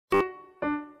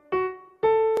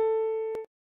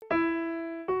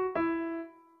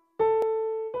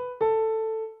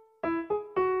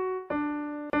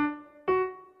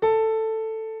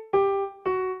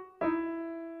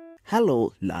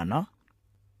Hello, Lana.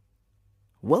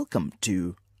 Welcome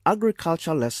to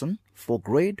Agriculture Lesson for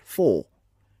Grade 4.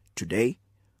 Today,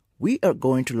 we are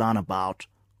going to learn about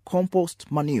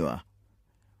compost manure.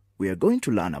 We are going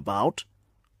to learn about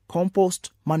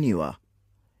compost manure.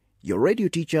 Your radio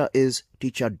teacher is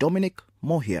Teacher Dominic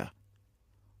Mohia.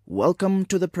 Welcome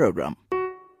to the program.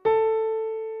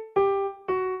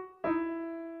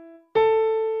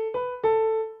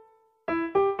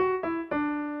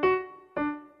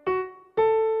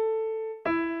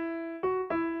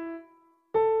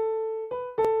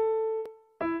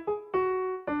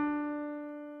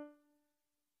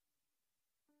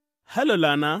 Hello,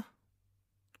 Lana.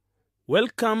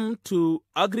 Welcome to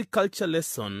Agriculture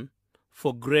Lesson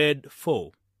for Grade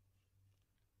 4.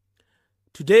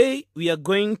 Today, we are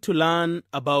going to learn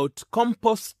about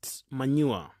compost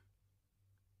manure.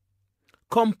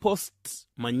 Compost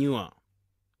manure.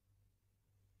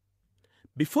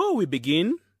 Before we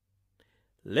begin,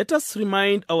 let us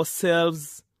remind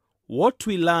ourselves what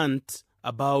we learned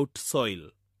about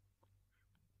soil.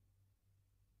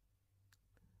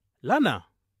 Lana,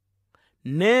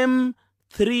 name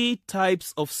 3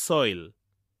 types of soil.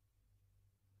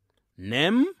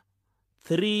 Name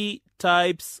 3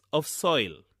 types of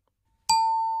soil.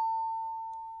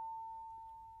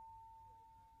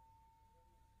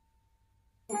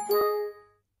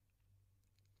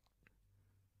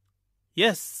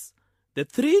 Yes, the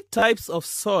 3 types of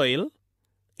soil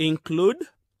include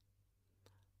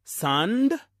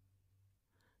sand,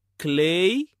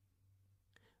 clay,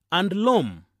 and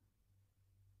loam.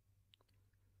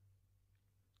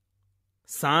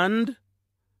 Sand,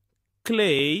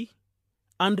 clay,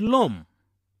 and loam.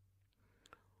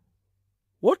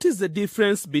 What is the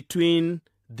difference between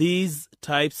these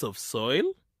types of soil?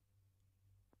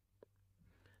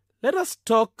 Let us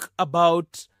talk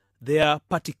about their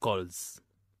particles.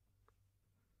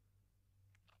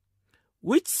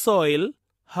 Which soil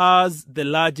has the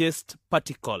largest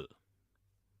particle?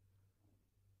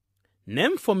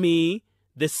 Name for me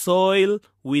the soil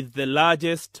with the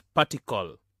largest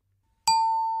particle.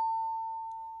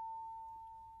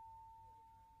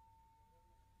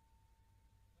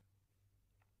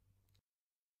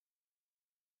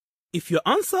 If your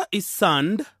answer is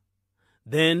sand,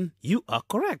 then you are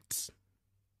correct.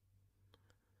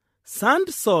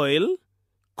 Sand soil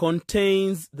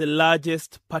contains the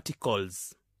largest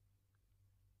particles.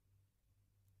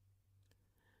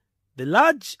 The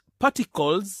large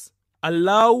particles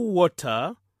allow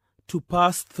water to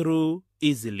pass through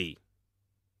easily.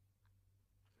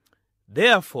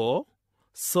 Therefore,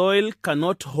 soil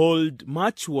cannot hold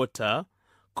much water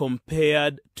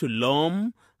compared to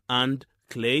loam and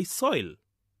clay soil.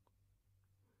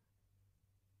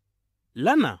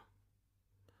 Lana,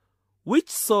 which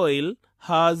soil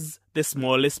has the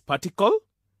smallest particle?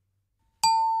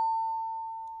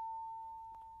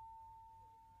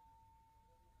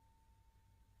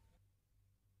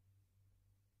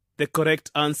 The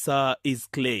correct answer is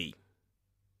clay.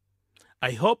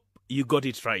 I hope you got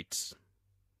it right.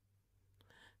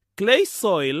 Clay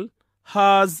soil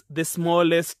has the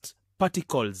smallest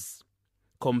particles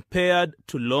compared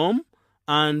to loam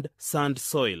and sand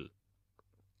soil.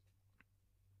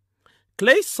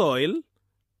 Clay soil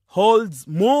holds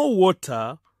more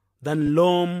water than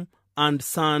loam and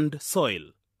sand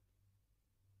soil.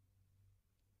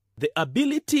 The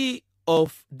ability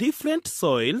of different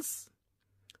soils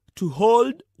to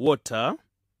hold water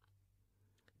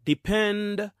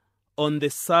depend on the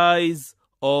size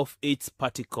of its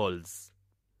particles.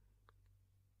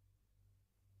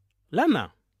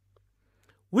 Lana,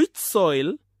 which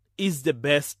soil is the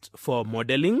best for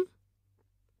modeling?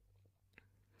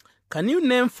 Can you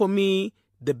name for me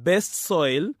the best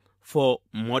soil for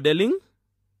modeling?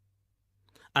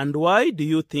 And why do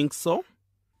you think so?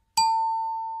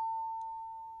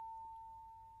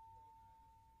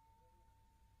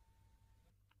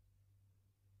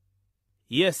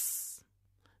 Yes,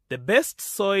 the best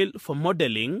soil for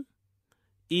modeling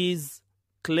is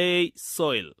clay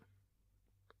soil.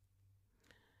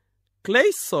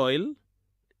 Clay soil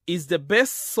is the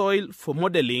best soil for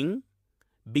modeling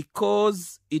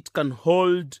because it can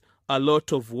hold a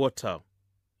lot of water.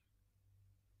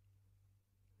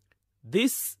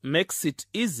 This makes it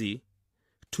easy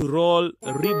to roll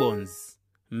ribbons,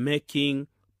 making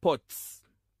pots.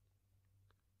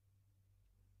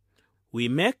 We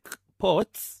make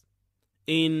pots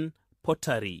in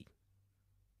pottery.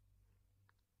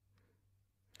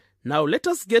 Now let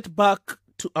us get back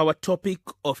to our topic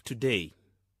of today.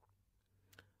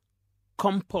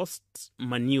 Compost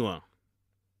manure.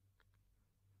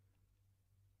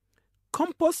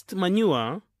 Compost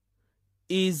manure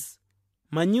is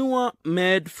manure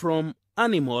made from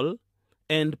animal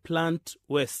and plant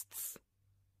wastes.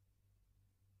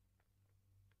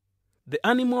 The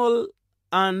animal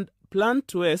and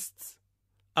plant wastes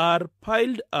are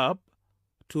piled up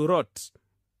to rot.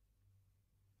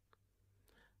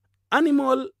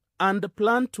 Animal and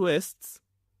plant wastes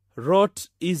rot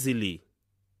easily,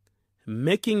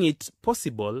 making it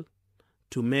possible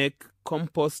to make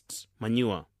compost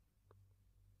manure.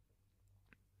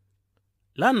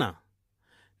 Lana,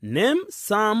 name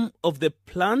some of the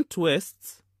plant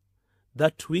wastes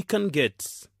that we can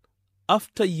get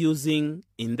after using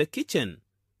in the kitchen.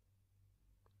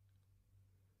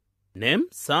 Name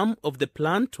some of the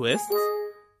plant wastes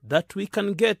that we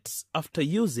can get after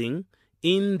using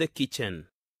in the kitchen.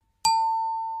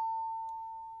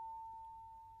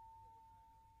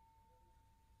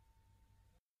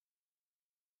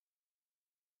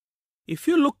 If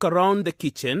you look around the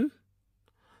kitchen,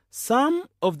 some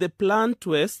of the plant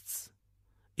wastes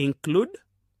include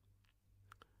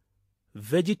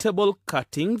vegetable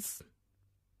cuttings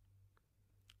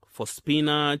for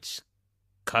spinach,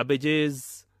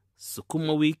 cabbages,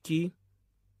 sukuma wiki.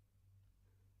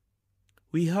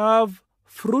 We have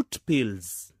fruit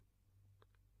peels,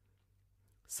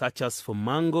 such as for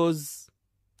mangoes,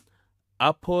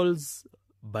 apples,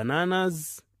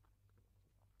 bananas.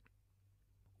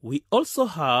 We also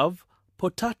have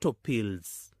potato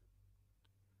peels.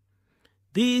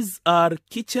 These are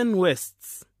kitchen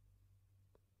wastes,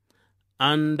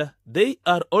 and they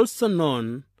are also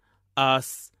known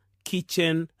as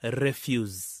kitchen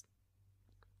refuse.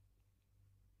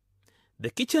 The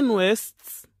kitchen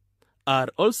wastes are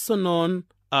also known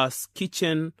as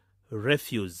kitchen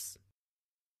refuse.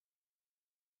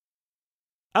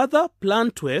 Other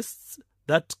plant wastes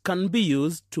that can be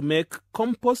used to make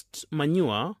compost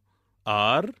manure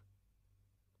are: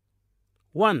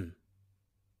 1.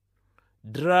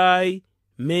 Dry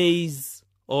maize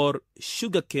or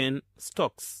sugarcane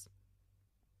stalks.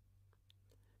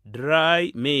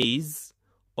 Dry maize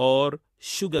or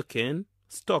sugarcane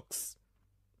stalks.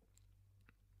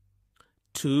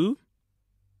 2.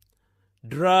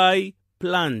 Dry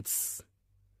plants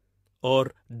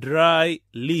or dry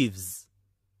leaves.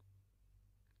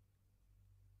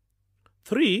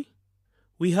 3.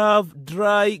 We have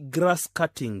dry grass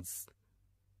cuttings.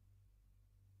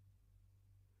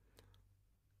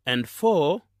 And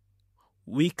 4.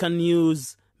 We can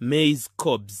use maize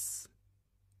cobs.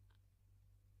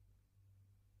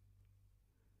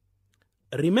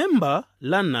 Remember,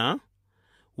 Lana,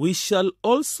 we shall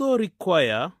also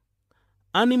require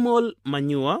animal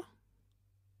manure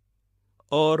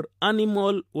or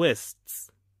animal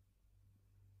wastes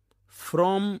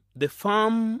from the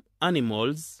farm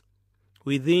animals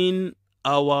within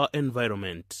our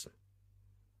environment.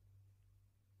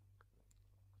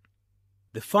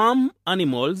 The farm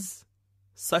animals,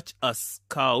 such as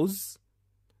cows,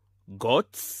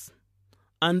 goats,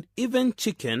 and even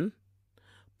chicken,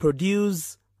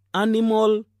 produce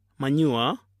animal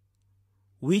manure,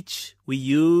 which we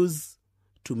use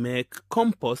to make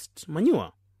compost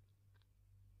manure.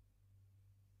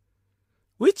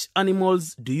 Which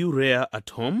animals do you rear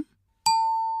at home?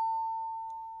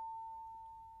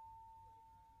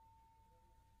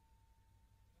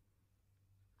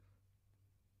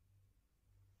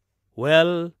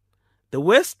 Well, the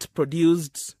waste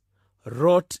produced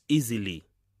rot easily,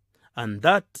 and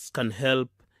that can help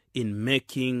in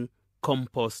making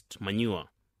compost manure.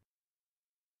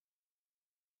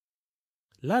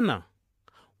 Lana,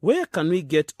 where can we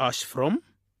get ash from?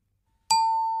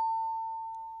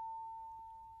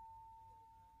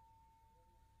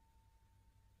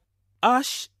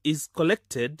 Ash is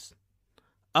collected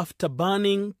after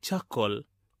burning charcoal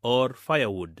or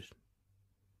firewood.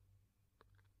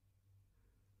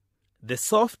 The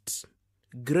soft,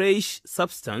 grayish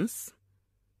substance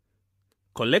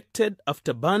collected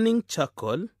after burning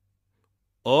charcoal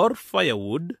or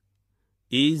firewood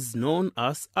is known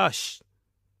as ash.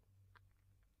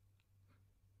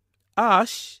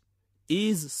 Ash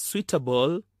is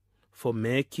suitable for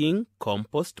making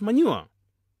compost manure.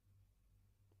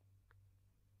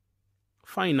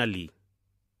 Finally,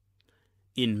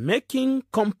 in making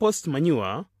compost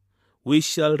manure, we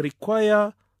shall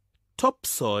require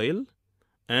topsoil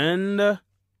and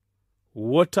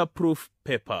waterproof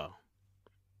paper.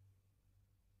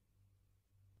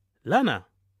 Lana,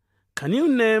 can you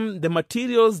name the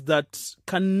materials that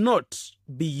cannot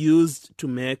be used to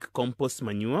make compost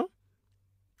manure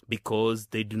because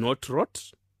they do not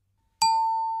rot?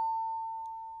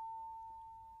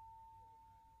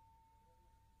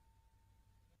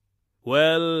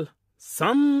 Well,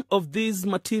 some of these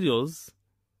materials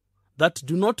that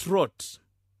do not rot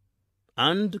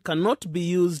and cannot be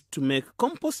used to make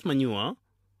compost manure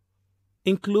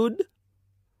include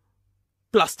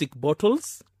plastic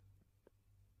bottles,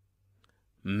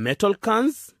 metal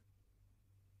cans,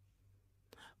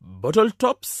 bottle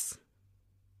tops,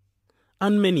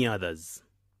 and many others.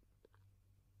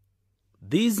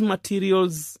 These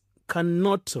materials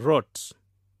cannot rot,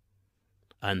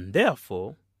 and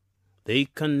therefore they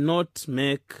cannot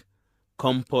make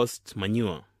compost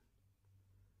manure.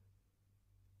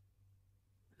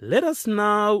 Let us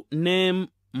now name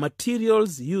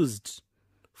materials used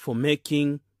for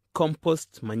making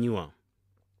compost manure.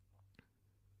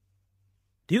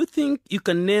 Do you think you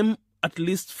can name at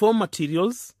least 4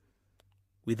 materials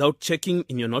without checking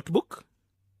in your notebook?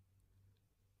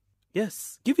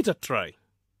 Yes, give it a try.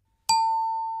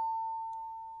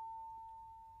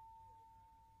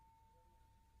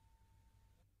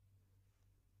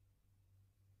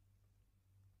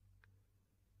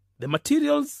 The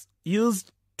materials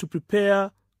used to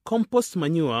prepare compost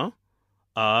manure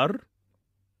are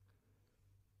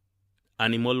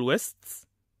animal wastes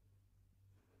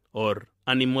or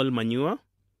animal manure,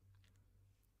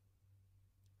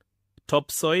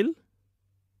 topsoil,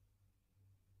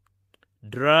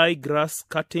 dry grass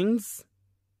cuttings,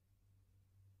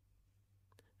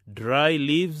 dry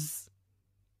leaves,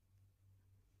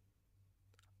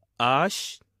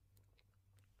 ash,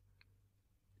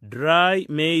 dry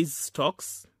maize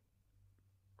stalks,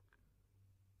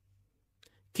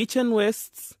 kitchen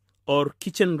wastes or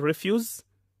kitchen refuse,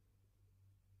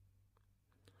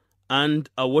 and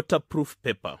a waterproof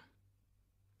paper.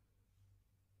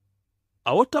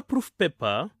 A waterproof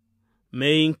paper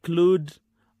may include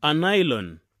a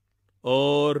nylon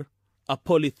or a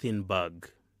polythene bag.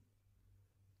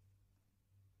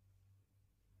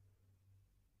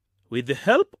 With the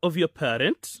help of your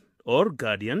parent or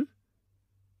guardian,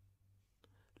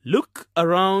 look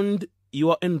around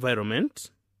your environment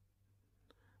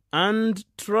and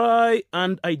try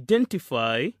and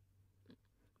identify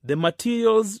the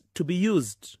materials to be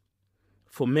used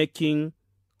for making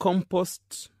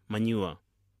compost manure.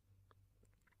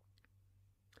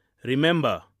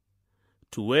 Remember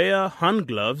to wear hand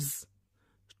gloves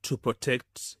to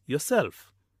protect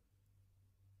yourself.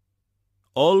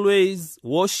 Always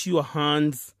wash your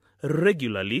hands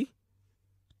regularly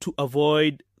to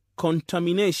avoid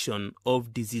contamination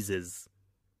of diseases.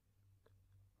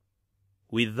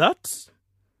 With that,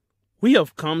 we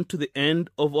have come to the end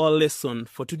of our lesson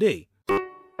for today.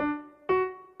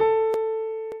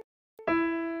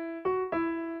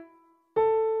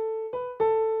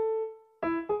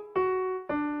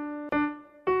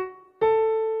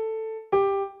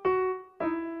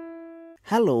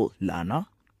 Hello, learner.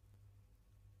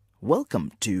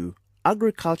 Welcome to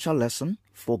Agriculture Lesson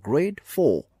for Grade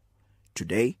 4.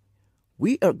 Today,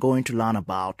 we are going to learn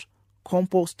about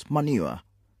compost manure.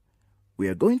 We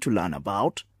are going to learn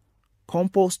about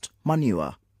compost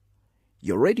manure.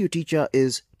 Your radio teacher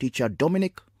is Teacher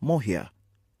Dominic Mohia.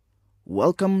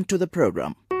 Welcome to the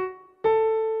program.